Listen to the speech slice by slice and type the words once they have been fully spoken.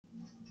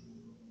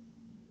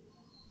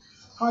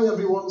Hi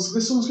everyone, so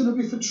this one's going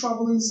to be for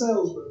travelling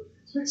salesmen.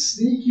 It's a bit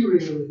sneaky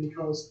really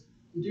because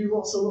you do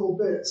lots of little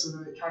bits and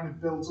then it kind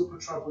of builds up a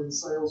travelling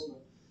salesman.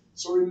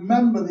 So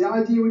remember, the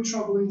idea with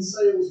travelling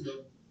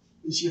salesmen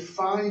is you're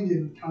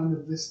finding kind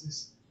of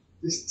this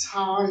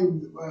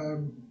time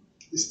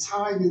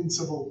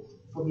interval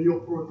from the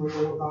upper and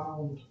the lower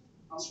bound.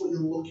 That's what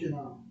you're looking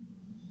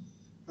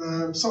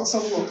at. So let's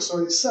have a look. So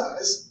it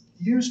says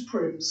use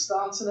prims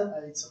starting at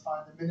A to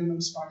find the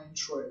minimum spanning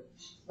tree.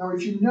 Now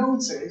if you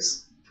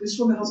notice, this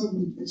one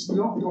it's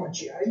not got a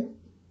J.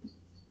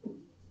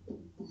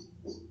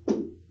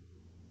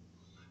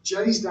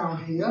 J's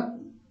down here.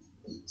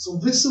 So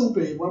this will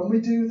be when we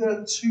do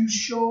the two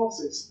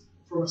shortest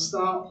from a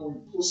start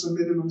point plus a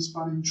minimum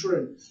spanning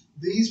tree.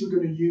 These we're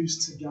going to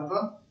use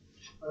together.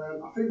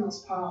 I think that's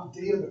part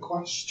D of the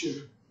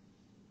question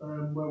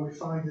where we're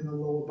finding a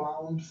lower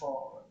bound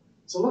for it.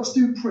 So let's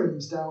do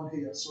prims down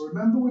here. So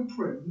remember with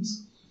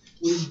prims,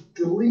 we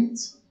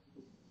delete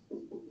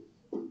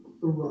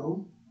the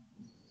row,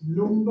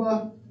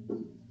 number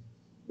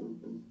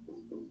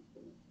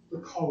the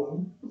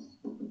column,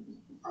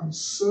 and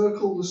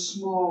circle the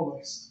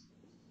smallest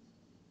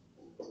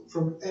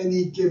from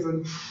any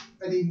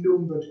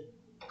numbered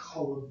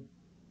column.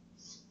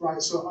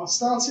 Right, so I'll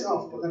start it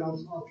off, but then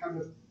I'll kind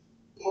of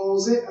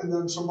pause it, and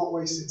then so I'm not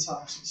wasting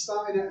time. So I'm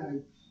starting at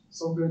A.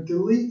 So I'm going to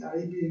delete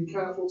A, being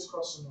careful to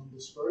cross the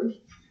numbers through.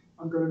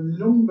 I'm going to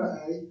number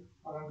A, and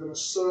I'm going to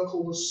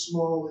circle the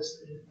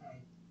smallest in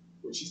A,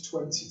 which is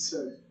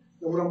 22.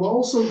 Now what I'm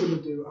also going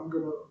to do, I'm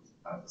going to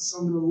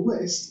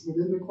list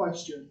within the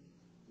question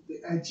the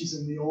edges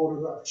in the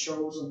order that I've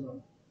chosen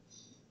them.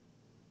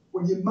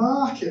 When you're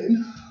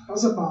marking,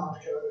 as a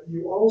marker,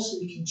 you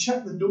can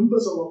check the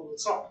numbers along the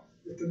top.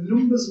 If the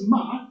numbers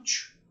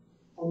match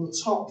on the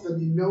top, then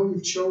you know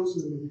you've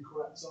chosen them in the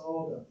correct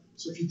order.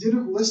 So if you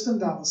didn't list them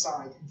down the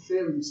side, in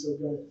theory you still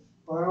get it.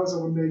 But I always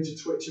have a major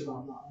twitch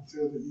about that and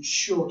feel that you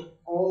should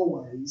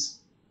always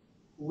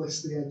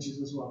list the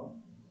edges as well.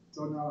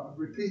 So now I'm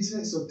repeating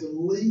it, so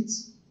delete,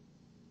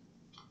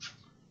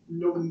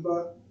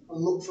 number,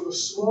 and look for the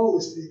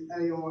smallest in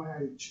A or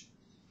H.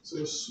 So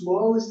the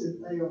smallest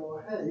in A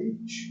or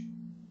H,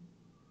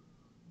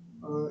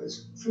 I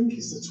think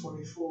it's the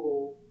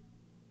 24.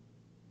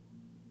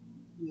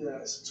 Yeah,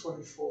 it's a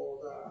 24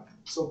 there.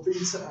 So B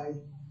to A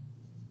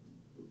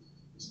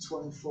is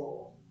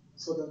 24.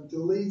 So then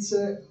delete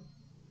it,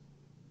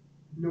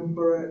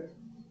 number it,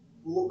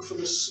 look for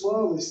the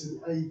smallest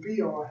in A, B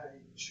or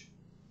H,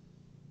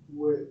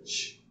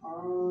 which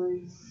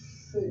I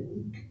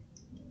think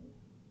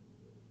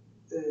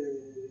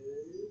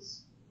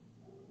is,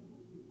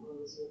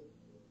 where is it?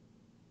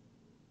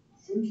 I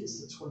think it's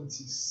the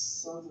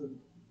 27.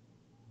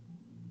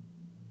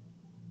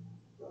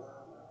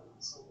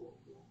 So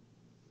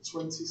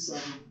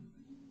 27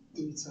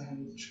 D to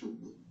H.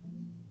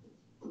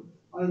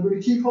 I'm going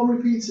to keep on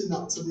repeating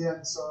that to the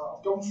end. So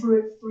I've gone through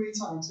it 3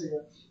 times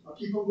here. I'll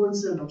keep on going to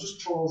the end. I'll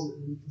just pause it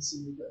and you can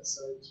see me get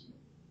saved.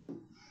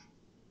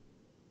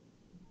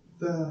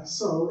 There.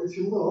 So if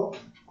you look,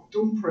 I've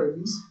done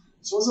prims.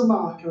 So as a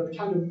marker, I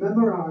kind of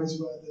memorise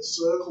where the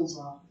circles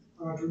are.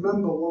 And I'd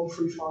remember 1,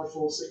 3, 5,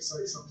 4, 6,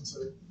 8, 7,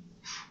 2.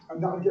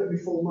 And that would get me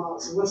full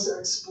marks unless it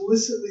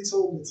explicitly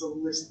told me to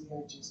list the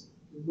edges,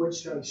 in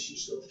which case you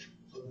still.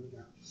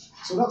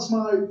 So that's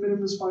my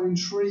minimum spanning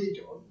tree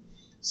done.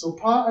 So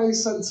part A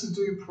said to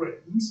do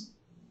prims,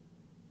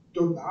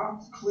 done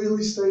that.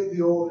 Clearly state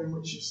the order in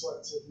which you've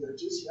selected the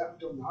edges, yep,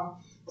 done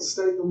that.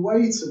 State the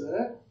weight of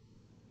it.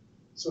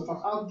 So if I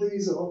add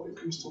these up, it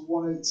comes to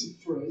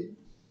 183.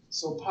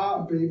 So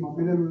part B, my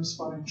minimum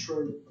spanning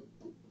tree,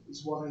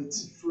 is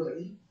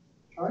 183.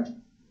 Okay?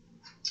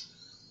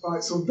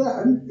 Right, so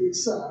then it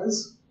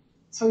says,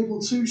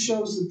 table 2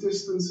 shows the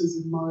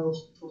distances in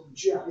miles from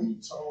J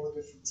to all the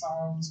different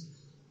towns.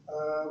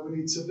 We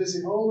need to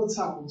visit all the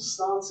towns,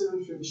 starting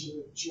and finishing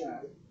at J,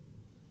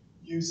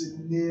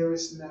 using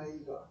nearest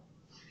neighbour.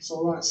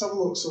 So right, let's have a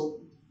look. So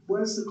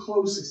where's the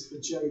closest for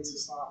J to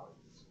start with?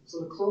 So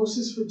the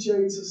closest for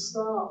J to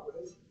start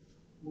with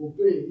will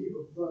be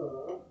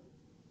the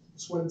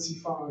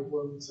 25,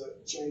 won't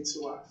it? J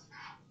to F.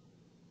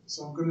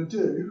 So I'm going to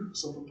do,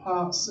 so for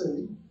part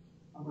C,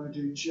 I'm going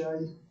to do J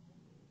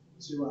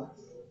to F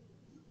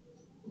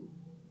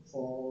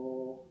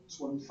for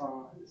 25.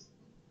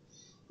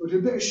 We'll do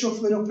a bit of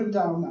shuffling up and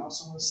down now.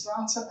 So I'm going to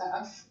start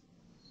at F,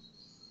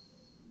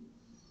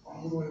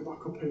 all the way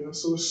back up here.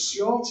 So the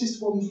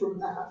shortest one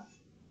from F,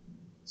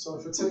 so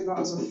if I take that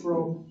as a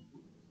from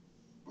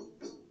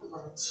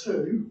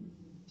 2,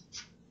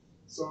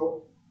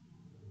 so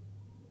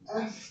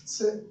F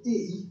to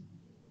E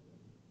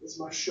is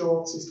my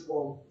shortest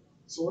one.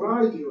 So what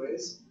I do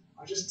is,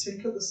 I just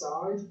tick at the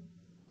side.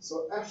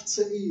 So F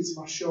to E is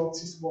my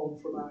shortest one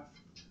from F.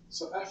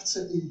 So F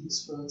to E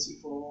is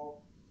 34.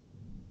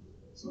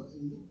 So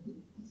E,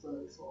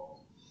 34.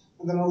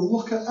 And then I'll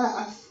look at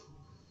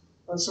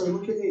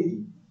look at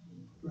E,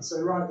 and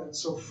say, right then,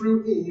 so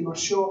through E, my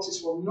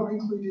shortest one, not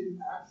including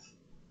F,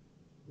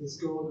 is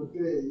going to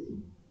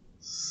be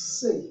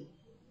C.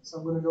 So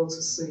I'm going to go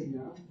to C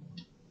now.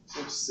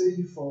 So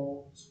C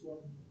for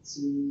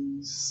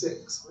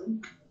 26, I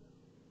think.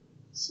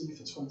 C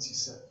for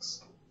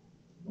 26.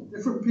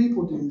 Different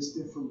people do this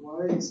different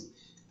ways.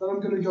 Then I'm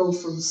going to go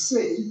from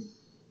C,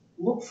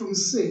 look from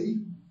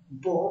C,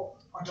 but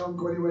I don't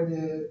go anywhere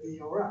near E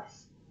or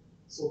F.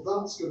 So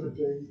that's going to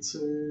be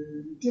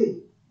to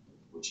D,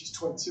 which is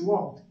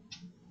 21.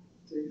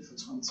 D for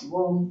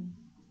 21.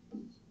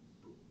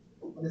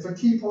 And if I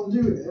keep on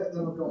doing it,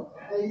 then I've got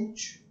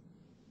H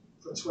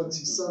for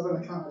 27.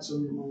 I can't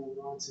actually read my own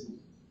writing.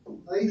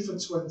 A for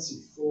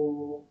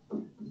 24.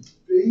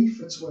 B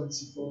for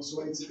 24.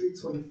 So A to B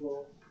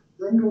 24.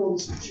 Then go on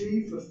to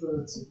G for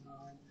 39.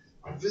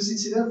 I've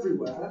visited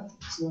everywhere,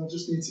 so I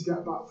just need to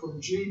get back from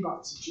G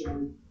back to J,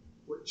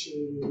 which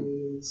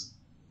is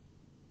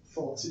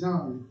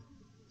 49.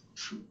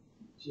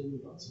 G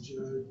back to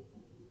J,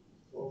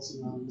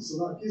 49.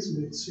 So that gives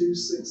me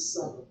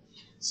 267.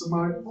 So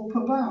my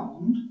upper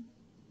bound,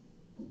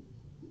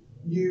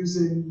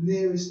 using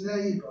nearest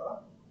neighbour,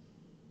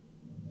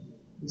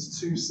 is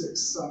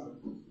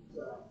 267.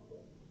 Yeah.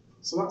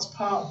 So that's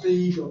part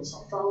B done.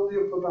 So I found the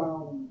upper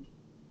bound.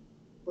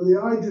 But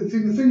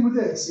the thing with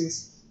this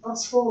is,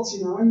 that's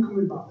 49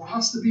 coming back. There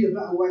has to be a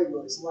better way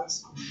where it's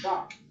less coming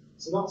back.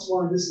 So that's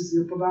why this is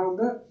the upper bound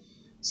bit.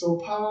 So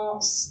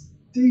part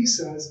D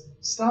says,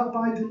 start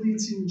by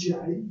deleting J,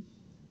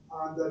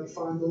 and then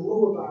find the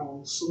lower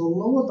bound. So the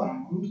lower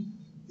bound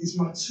is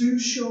my two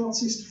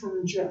shortest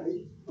from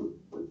J,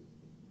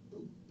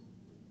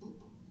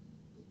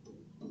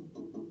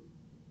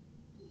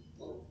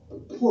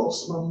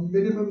 plus my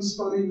minimum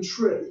spanning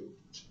tree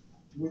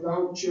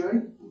without J.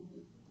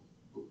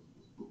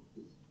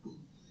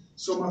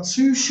 So my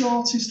two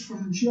shortest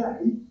from J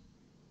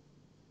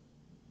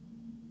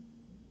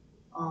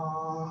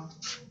are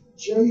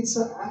J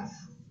to F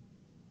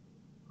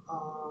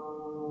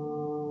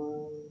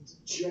and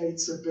J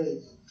to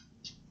B.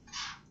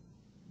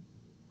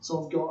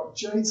 So I've got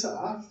J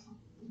to F,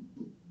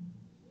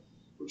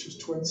 which was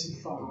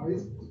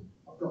 25.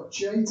 I've got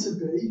J to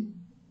B,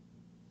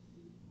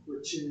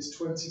 which is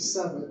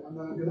 27. And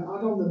then I'm going to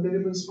add on the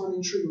minimum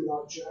spanning tree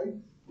without J,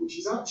 which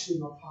is actually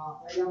my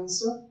part A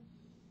answer.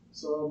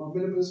 So my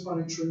minimum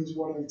spanning tree is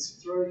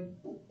 183.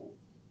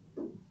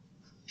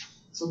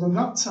 So then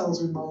that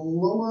tells me my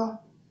lower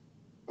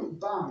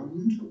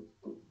bound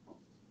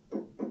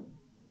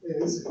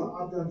is, if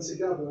I add them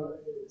together,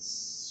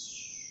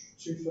 it's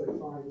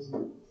 235, isn't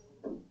it?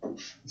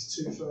 It's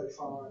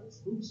 235.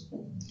 Oops.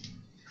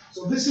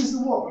 So this is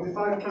the one, if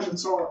I kind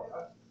of taught you,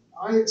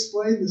 I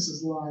explain this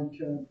as like,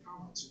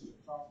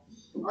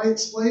 I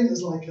explain it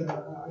as like an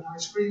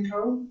ice cream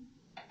cone.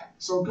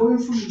 So going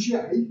from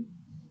J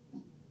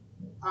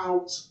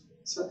out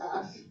to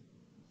F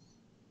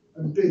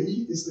and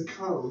B is the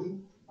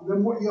cone, and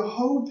then what you're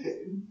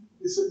hoping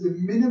is that your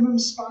minimum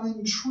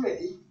spanning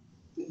tree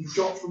that you've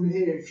got from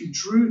here, if you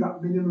drew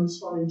that minimum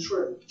spanning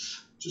tree,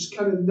 just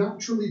kind of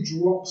naturally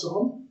drops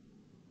on,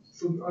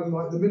 and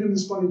like the minimum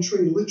spanning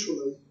tree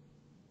literally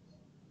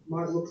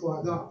might look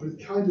like that, but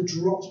it kind of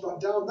drops back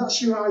down.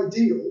 That's your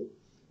ideal,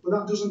 but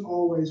that doesn't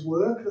always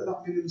work,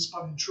 that minimum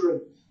spanning tree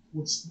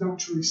would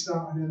naturally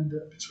start and end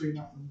up between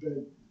F and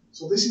B.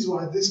 So this is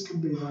why this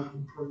can be like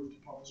improved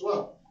upon as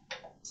well.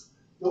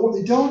 Now what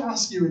they don't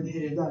ask you in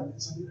here then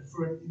is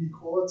for an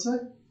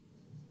inequality.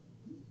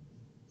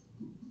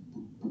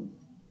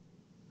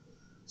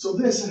 So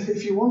this,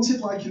 if you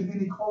wanted like an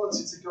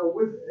inequality to go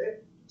with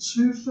it,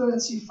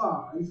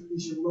 235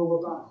 is your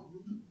lower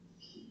bound,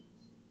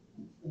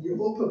 and your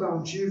upper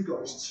bound you've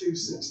got is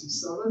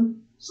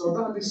 267. So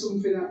that'd be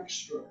something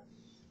extra.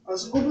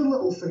 As other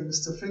little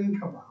things to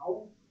think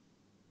about,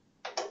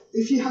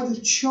 if you had a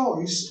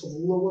choice of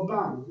lower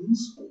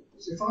bounds,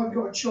 so if I've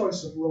got a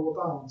choice of lower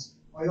bounds,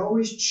 I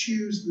always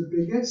choose the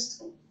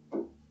biggest.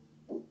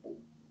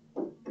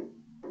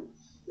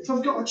 If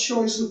I've got a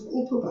choice of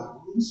upper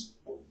bounds,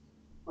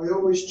 I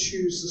always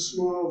choose the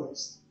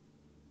smallest.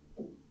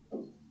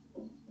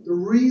 The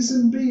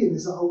reason being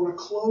is that I want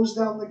to close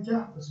down the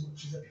gap as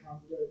much as I can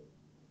do.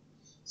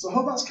 So I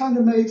hope that's kind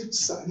of made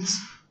sense.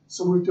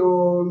 So we've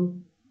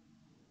done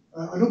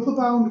an upper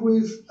bound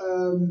with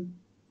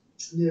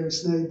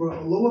nearest neighbour,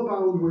 a lower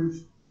bound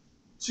with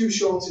two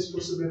shortest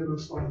plus a minimum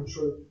spanning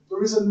tree.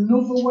 There is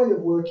another way of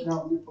working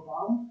out the upper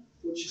bound,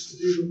 which is to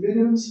do the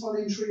minimum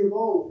spanning tree of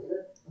all of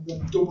it, and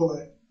then double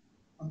it,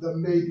 and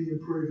then maybe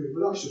improve it,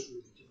 but that's just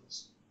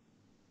ridiculous.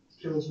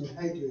 Kills me,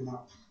 I hate doing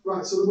that.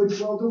 Right, so we're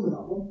well done with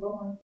that one. Bye.